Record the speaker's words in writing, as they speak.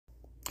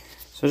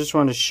So I just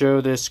wanted to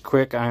show this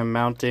quick. I'm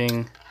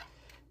mounting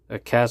a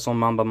Castle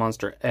Mamba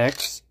Monster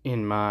X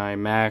in my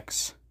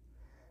Maxx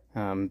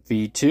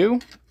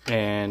V2,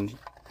 and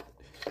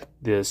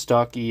the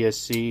stock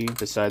ESC,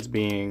 besides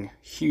being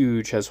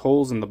huge, has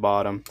holes in the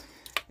bottom.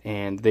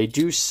 And they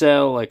do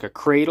sell like a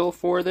cradle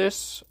for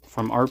this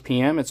from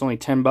RPM. It's only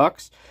 10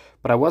 bucks,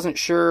 but I wasn't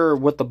sure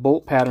what the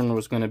bolt pattern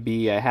was going to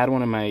be. I had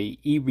one in my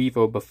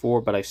eRevo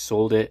before, but I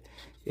sold it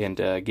and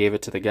gave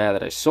it to the guy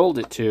that I sold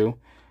it to.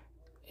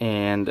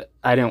 And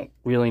I don't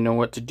really know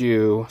what to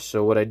do.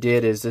 So what I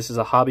did is, this is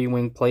a hobby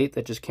wing plate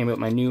that just came with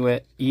my new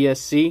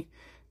ESC.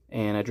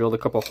 And I drilled a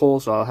couple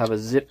holes, so I'll have a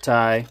zip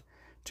tie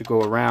to go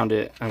around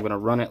it. I'm going to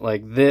run it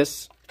like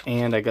this.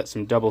 And I got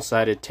some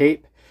double-sided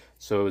tape.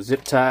 So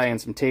zip tie and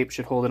some tape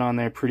should hold it on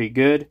there pretty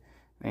good.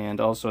 And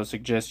also I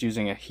suggest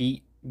using a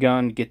heat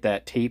gun to get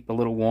that tape a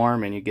little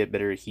warm, and you get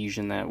better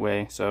adhesion that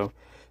way. So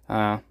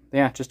yeah,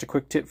 just a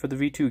quick tip for the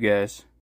V2 guys.